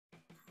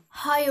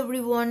Hi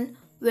everyone,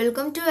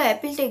 welcome to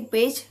Apple Tech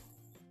page.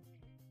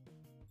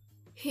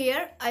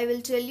 Here I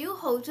will tell you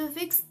how to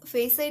fix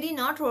Face ID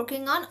not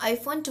working on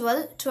iPhone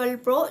 12,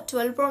 12 Pro,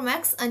 12 Pro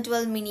Max and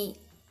 12 mini.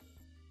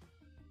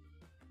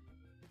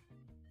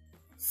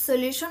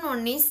 Solution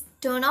 1 is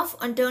turn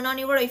off and turn on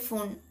your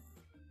iPhone.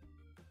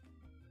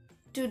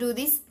 To do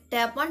this,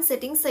 tap on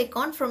settings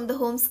icon from the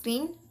home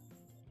screen.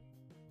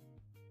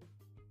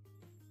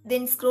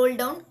 Then scroll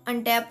down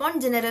and tap on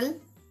general.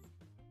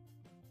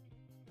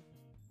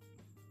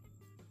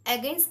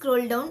 Again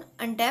scroll down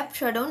and tap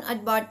shutdown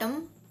at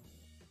bottom.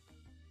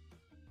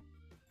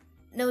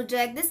 Now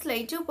drag the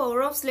slide to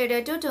power off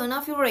slider to turn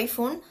off your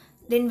iPhone,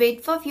 then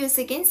wait for a few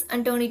seconds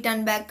and turn it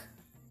on back.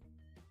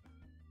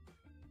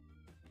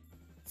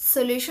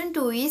 Solution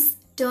 2 is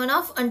turn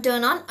off and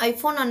turn on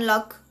iPhone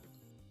unlock.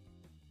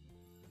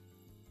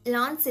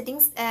 Launch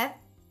Settings app.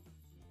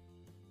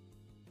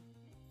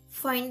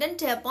 Find and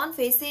tap on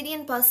Face ID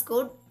and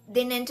passcode,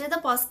 then enter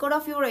the passcode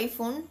of your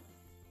iPhone.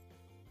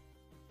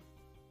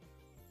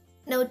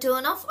 Now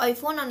turn off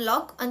iPhone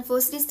unlock and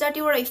force restart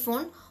your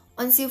iPhone.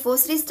 Once you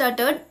force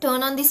restarted,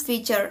 turn on this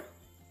feature.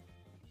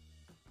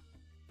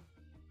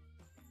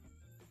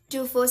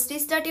 To force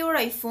restart your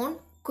iPhone,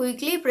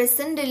 quickly press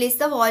and release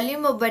the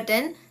volume up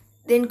button,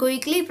 then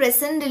quickly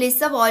press and release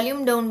the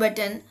volume down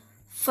button.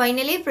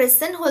 Finally,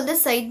 press and hold the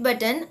side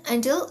button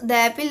until the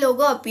Apple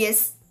logo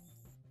appears.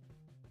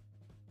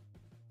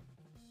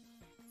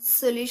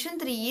 Solution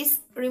 3 is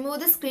remove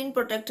the screen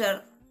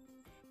protector.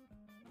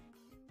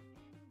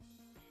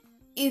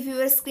 If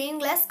your screen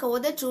glass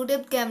covers the true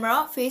depth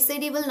camera, Face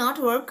ID will not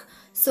work,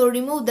 so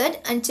remove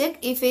that and check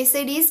if Face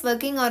ID is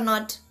working or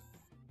not.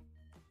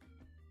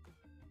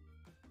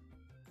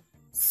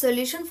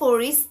 Solution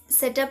 4 is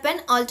set up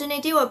an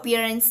alternative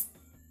appearance.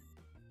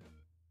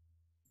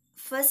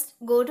 First,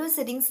 go to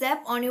Settings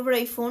app on your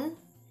iPhone.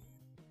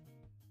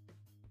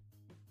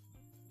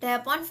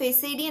 Tap on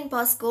Face ID and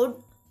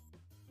passcode.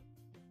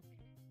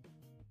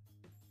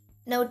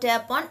 Now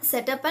tap on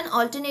Set up an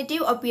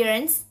alternative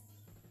appearance.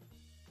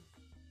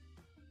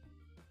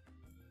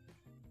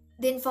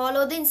 Then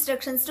follow the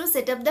instructions to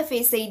set up the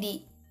Face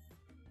ID.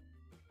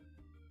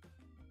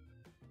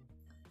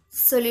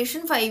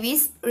 Solution 5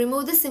 is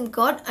remove the SIM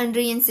card and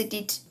reinsert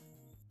it.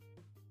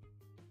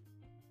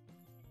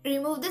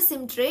 Remove the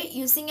SIM tray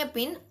using a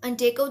pin and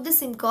take out the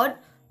SIM card,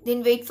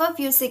 then wait for a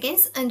few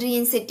seconds and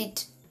reinsert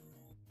it.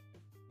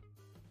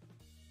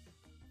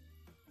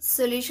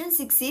 Solution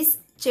 6 is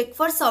check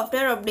for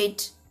software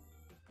update.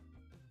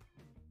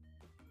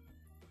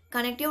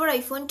 Connect your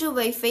iPhone to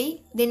Wi-Fi,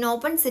 then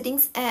open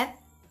Settings app.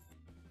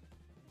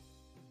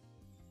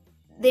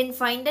 Then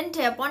find and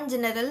tap on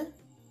General.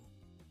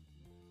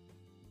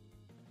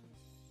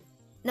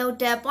 Now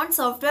tap on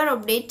Software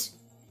Update.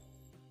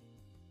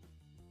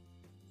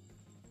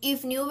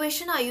 If new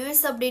version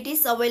iOS update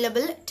is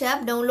available,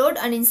 tap Download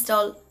and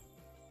install.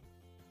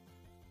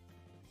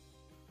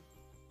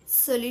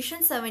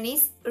 Solution 7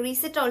 is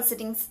reset all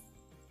settings.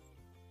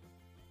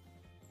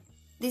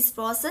 This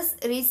process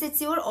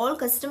resets your all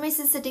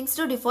customized settings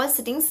to default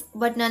settings,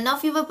 but none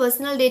of your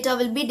personal data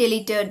will be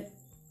deleted.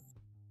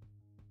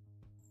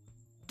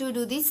 To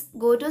do this,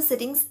 go to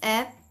Settings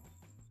app.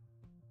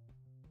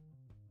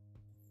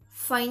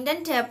 Find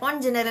and tap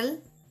on General.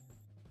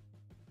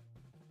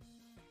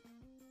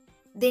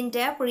 Then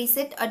tap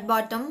Reset at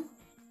bottom.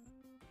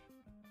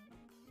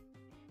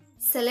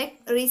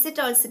 Select Reset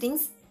all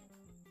settings.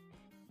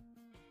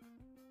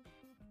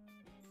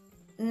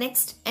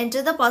 Next,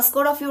 enter the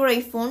passcode of your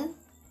iPhone.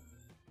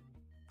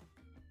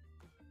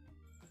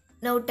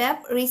 Now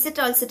tap Reset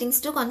all settings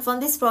to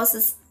confirm this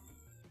process.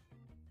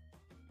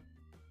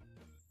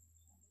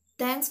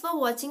 Thanks for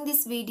watching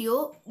this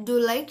video. Do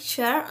like,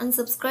 share and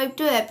subscribe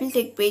to Apple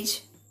Tech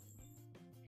page.